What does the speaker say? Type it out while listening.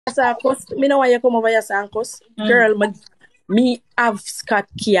Sankos, me know why you come over here, Sankos. Girl, me have Scott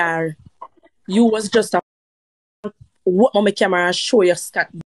Kiar. You was just a what my camera and show you Scott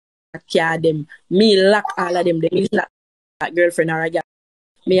Kiar them. Me lock all of them. Them is not a girlfriend or a girl.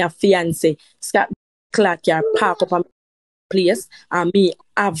 Me a fiance. Scott Clark Kiar park up on place and me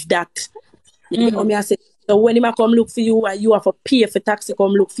have that. You know me I say. So when him a come look for you and you have to pay for taxi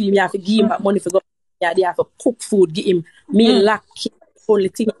come look for him, you have to give him back money for go. Yeah, they have to cook food, give him. Me lack only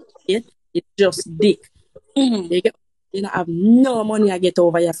thing it's just dick. You get, you don't have no money I get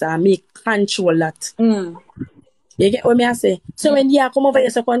over here, so I me control that. You get what me I say? So when you come over here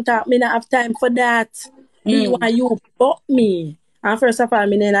to contact me, not have time for that. Me want you but me. And first of all,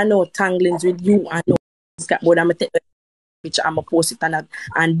 me then know tanglings with you and no Scott, but I'm take the picture, I'm post it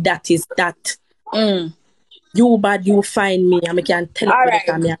and that is that. You bad, you find me, and I can tell you that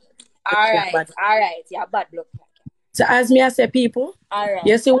I'm Alright, yeah, bad luck. So as me I say people,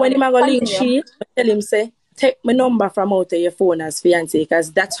 you see when him a go link she, tell him say, take my number from out of your phone as fiancé,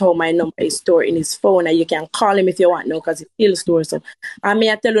 because that's how my number is stored in his phone, and you can call him if you want now, because it's still stored. So and me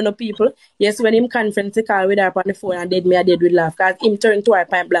I tell you no people, yes, when him conference he call with her on the phone and dead me I dead with laugh, because him turn to her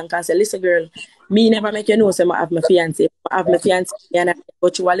point blank and say, listen girl, me never make you know say I have my fiancé. I have my fiancé and I go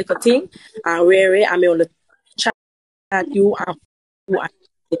through a little thing and where I may only chat at you and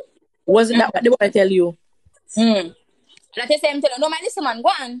wasn't that what they want to tell you? Like I say, I'm telling you, no man, listen man, go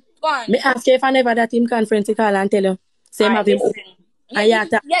on. Me ask you if I never that him conference call and tell you. Same have him. Yeah,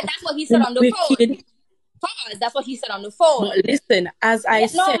 that's what he said on the phone. Pause, that's what he said on the phone. But listen, as I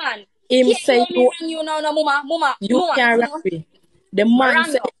said, no, man. him say you now, no, mama. You can't rap me. The man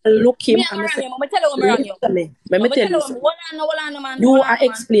said, look him and say, listen me. Let me tell you something. Hold on, man. You are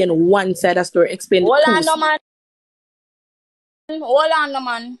explain one side of the story, explain hold two on, no, man. Hold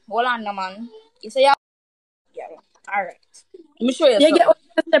on, no, man. You say, yeah. Alright. Let me show you. You get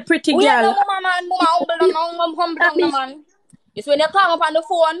the pretty girl. No, humble, man. It's when you come up on the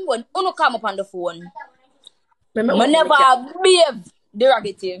phone, when you come up on the phone. I never behave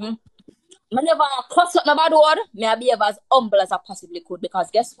derogative. I never cuss up my bad word. I behave as humble as I possibly could, because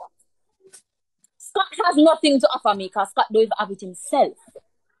guess what? Scott has nothing to offer me, because Scott don't even have it himself.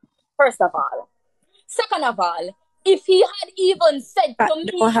 First of all. Second of all, if he had even said to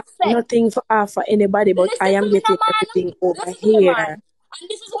me, I have nothing to offer anybody, but I am getting everything over here. And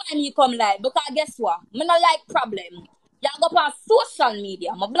this is why me come live, because guess what? I don't like problem. You go on social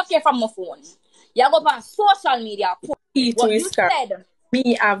media. I block you from my phone. You go on social media. What you said.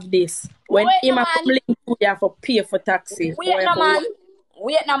 Me have this. When him a come link to you have to pay for taxi. Wait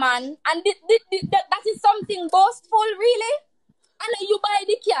no man. And that is something boastful, really? And you buy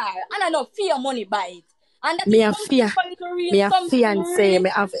the car, and I know fear money buy it. And that me a fiance, me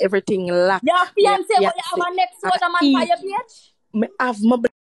have everything locked. Your fiance, but you have a next one man for your page? Me have my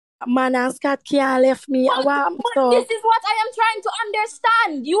man and Scott can't left me. But this is what I am trying to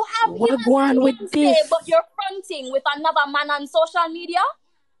understand. You have him as a fiance, but you're fronting with another man on social media?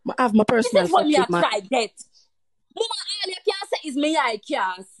 I have my personal. This is what me I try get. Mama, all you can say is me I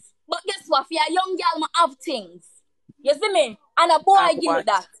can't. But guess what? For a young girl, I have things. You see me? And a boy give me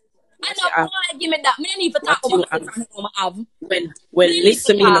that. And a boy give me that. Me don't need to talk about things I have. Well,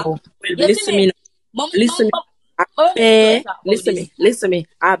 listen me now. Listen me now. Listen me.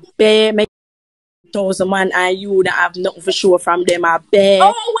 I bear make 1,000 man and you that have nothing for sure from them. I bear.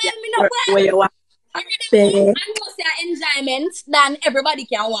 Oh, well, me no where you are. I know say enjoyment than everybody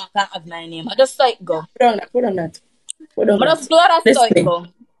can walk and have my name. I just like go. Put on that. I just glad I saw it go.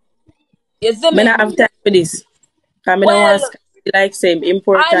 You see me? I have time for this. I don't want to like same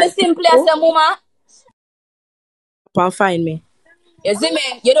important. I'm simply as a mama. Can't find me. You see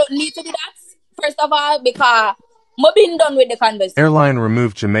me? You don't need to do that. First of all, because I've been done with the conversation. Airline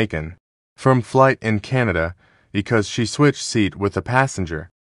removed Jamaican from flight in Canada because she switched seat with a passenger.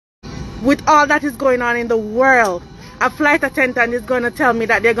 With all that is going on in the world, a flight attendant is going to tell me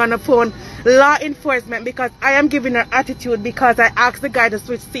that they're going to phone law enforcement because I am giving her attitude because I asked the guy to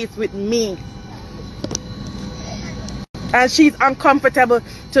switch seats with me. And she's uncomfortable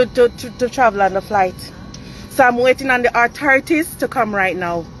to travel on the flight. So I'm waiting on the authorities to come right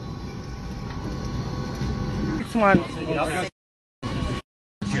now. This one.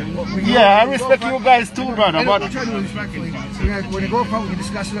 Yeah, I respect you guys too, brother. But we're trying to respect you. When you go up front, we can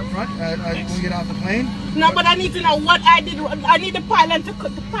discuss it up front when we get off the plane. No, but I need to know what I did. I need the pilot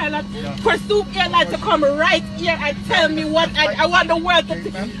pursue airline to come right here and tell me what I want the world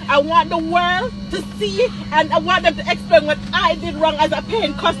to. I want the world to see, and I want them to explain what I did wrong as a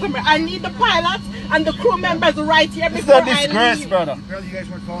paying customer. I need the pilot and the crew members right here before I leave. It's a disgrace, brother. Apparently, you guys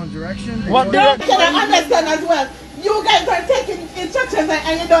weren't following directions. What can I understand as well? You guys are taking instructions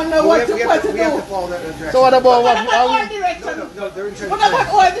and you don't know what to do. We have to follow that direction. So what about What about our direction? No, they're in charge. What about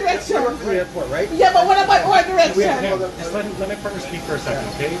our direction? We work for the airport, right? Yeah, but what about our direction? Just let my partner speak for a second,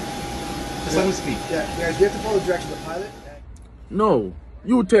 okay? Just let him speak. Yeah, guys, we have to follow the direction of the pilot. No,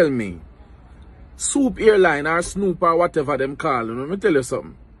 you tell me. Soup Airline or Snoop or whatever them call, let me tell you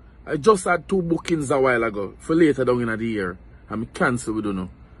something. I just had 2 bookings a while ago for later down in the year. And I cancel with you.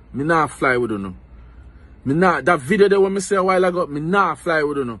 Me not fly with you. That video there when me say a while ago, me not fly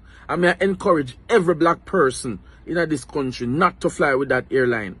with you. And I encourage every black person in this country not to fly with that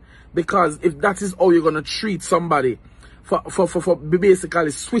airline. Because if that is how you're gonna treat somebody for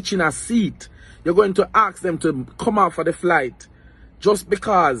basically switching a seat, you're going to ask them to come out for the flight just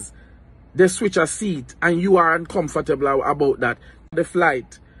because they switch a seat and you are uncomfortable about that. The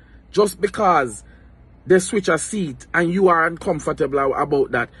flight, just because they switch a seat and you are uncomfortable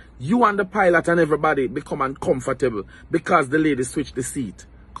about that, you and the pilot and everybody become uncomfortable because the lady switched the seat.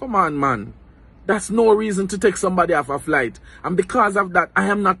 Come on, man. That's no reason to take somebody off a flight. And because of that,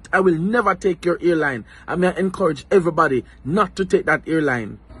 I will never take your airline. I may encourage everybody not to take that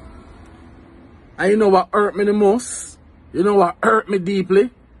airline. And you know what hurt me the most? You know what hurt me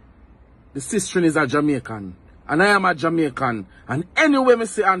deeply? The sister is a Jamaican. And I am a Jamaican. And anyway me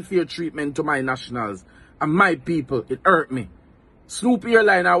say unfair treatment to my nationals and my people, it hurt me. Snoop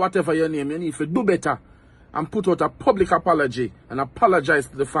Airline or whatever your name, you need to do better and put out a public apology and apologize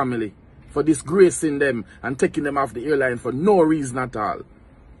to the family for disgracing them and taking them off the airline for no reason at all.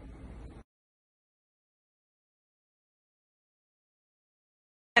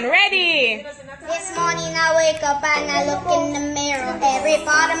 Ready? This morning I wake up and I look in the mirror. Every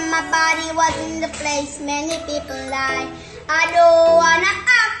part of my body was in the place many people lie. I don't wanna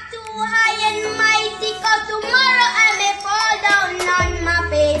act too high and mighty, cause tomorrow I may fall down on my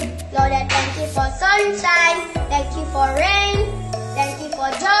face. Lord, I thank you for sunshine, thank you for rain, thank you for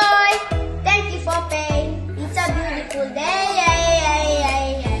joy.